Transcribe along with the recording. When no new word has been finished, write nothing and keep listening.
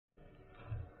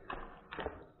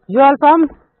You all from?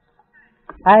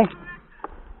 Hi.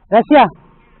 Russia.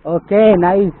 Okay,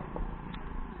 nice.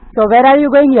 So where are you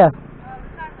going here?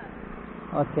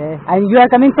 Okay. And you are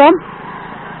coming from?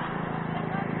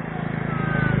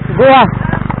 Goa.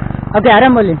 Okay,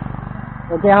 Aramboli.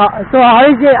 Okay. So how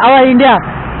is our India?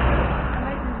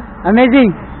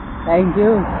 Amazing. Thank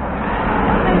you.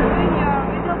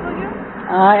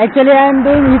 Actually, I am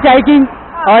doing hitchhiking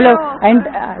all over, and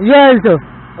you also.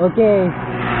 Okay.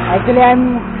 Actually,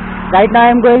 right now I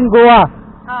am going Goa.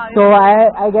 So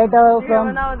I get from.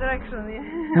 In our direction.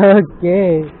 Yeah.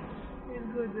 Okay. It's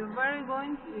good. Where are you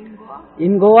going in Goa?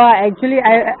 In Goa, actually,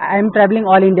 I am traveling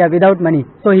all India without money.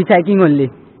 So hitchhiking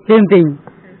only. Same thing.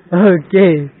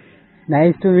 Okay.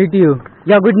 Nice to meet you.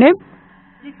 Your good name?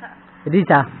 Rita.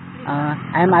 Rita.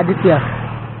 I am Aditya.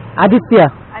 Aditya.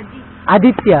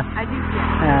 Aditya. Aditya.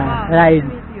 Wow, right.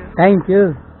 Nice to meet you. Thank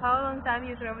you. How long time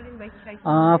you traveling by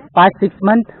hitchhiking? Past 6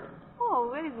 months. Oh,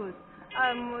 very good.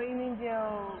 I'm in India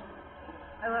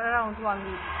around 1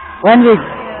 week. 1 week?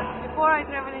 Yes. Before I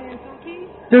traveling in Turkey.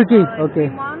 Turkey, okay.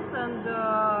 3 months, and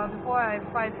before I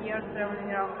 5 years traveling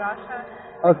around Russia.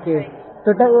 Okay.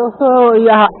 So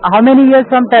yeah, how many years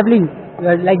from traveling? You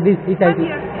are like this hitchhiking?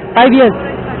 5 years.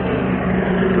 5 years.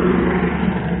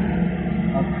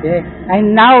 Okay.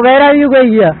 And now where are you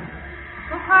going here?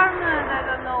 To Carmen, I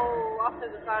don't know, after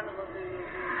the carnival.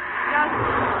 Just,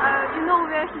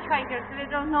 we are hitchhikers, we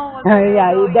don't know what we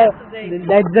are doing today.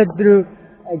 That's the truth.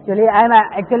 Actually,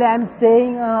 I'm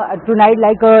staying tonight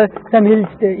like some in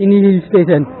hill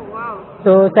station. Oh, wow.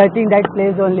 So searching that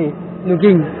place only,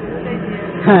 looking.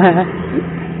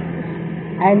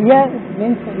 And here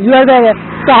means you are there.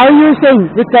 So how are you staying?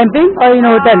 With camping or in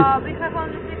hotel? We have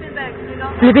only sleeping bags.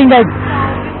 Sleeping bags. So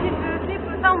we sleep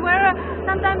somewhere.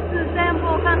 Sometimes in the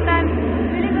temple. Sometimes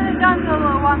we live in the jungle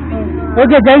 1 week.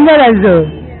 Okay, jungle also.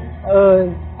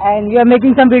 Yeah. And you are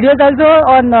making some videos also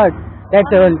or not?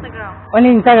 That's all. Instagram. Only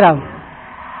Instagram.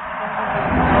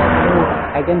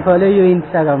 I can follow you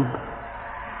Instagram.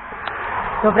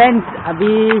 So friends,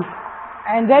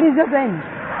 and where is your friend?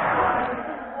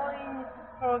 Going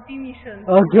for a mission.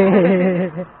 Okay.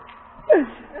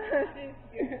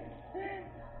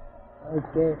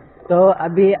 Okay. So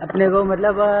अभी अपने को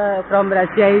मतलब from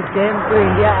Russia is came to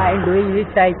India and doing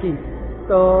hitchhiking.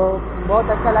 तो बहुत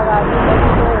अच्छा लगा आपको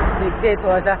देखते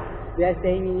थोड़ा सा. We are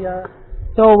staying here.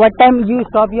 So what time you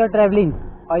stop your traveling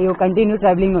or you continue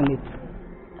traveling only?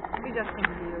 We just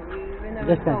continue. We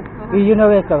never stop. You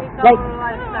never stop. Like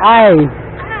hi.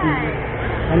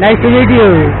 Nice to meet you.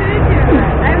 Nice to meet you.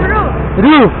 I'm Ru.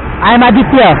 Ru. I'm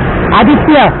Aditya.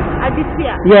 Aditya.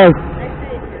 Aditya. Yes. Nice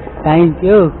to meet you. Thank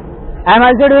you. I'm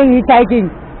also doing hitchhiking.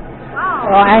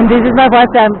 Wow. And this is my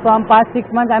first time. From past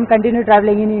 6 months, I'm continue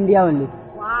traveling in India only.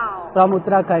 Wow. From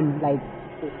Uttarakhand, like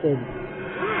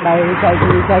by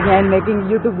hitchhiking and making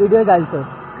YouTube videos also.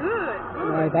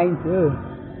 Good. Thank you.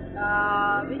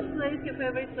 Which place your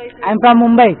favorite place? I'm from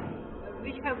Mumbai.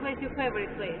 Which place your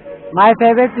favorite place? My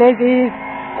favorite place is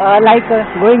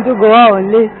going to Goa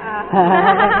only.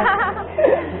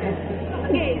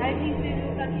 Okay, I think we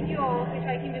will continue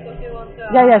hitchhiking because you want.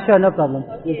 Yeah, sure, no problem.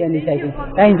 Okay, you can hitchhiking.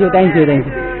 Thank you. You can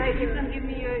give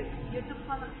me your YouTube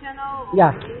channel.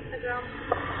 Yeah. Instagram.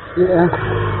 Yeah.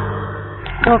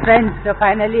 तो friends, तो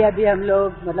finally अभी हम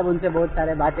लोग मतलब उनसे बहुत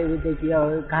सारे बातें भी की और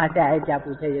कहाँ से आए क्या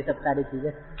पूछे ये सब सारी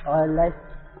चीज़ें और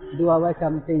लेट्स डू अवर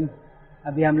समथिंग.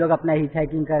 अभी हम लोग अपना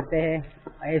हिचहाइकिंग करते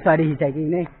हैं. सॉरी हिचहाइकिंग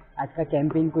नहीं, आज का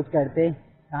कैंपिंग कुछ करते हैं.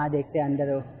 कहाँ देखते हैं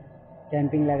अंदर हो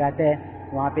कैंपिंग लगाते हैं,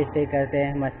 वहाँ पे स्टे करते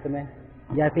हैं मस्त में,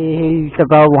 या फिर हिल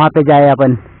सब वहाँ पे जाए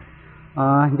अपन.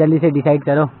 जल्दी से डिसाइड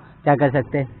करो क्या कर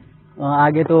सकते हैं.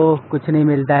 आगे तो कुछ नहीं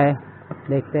मिलता है,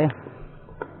 देखते हैं.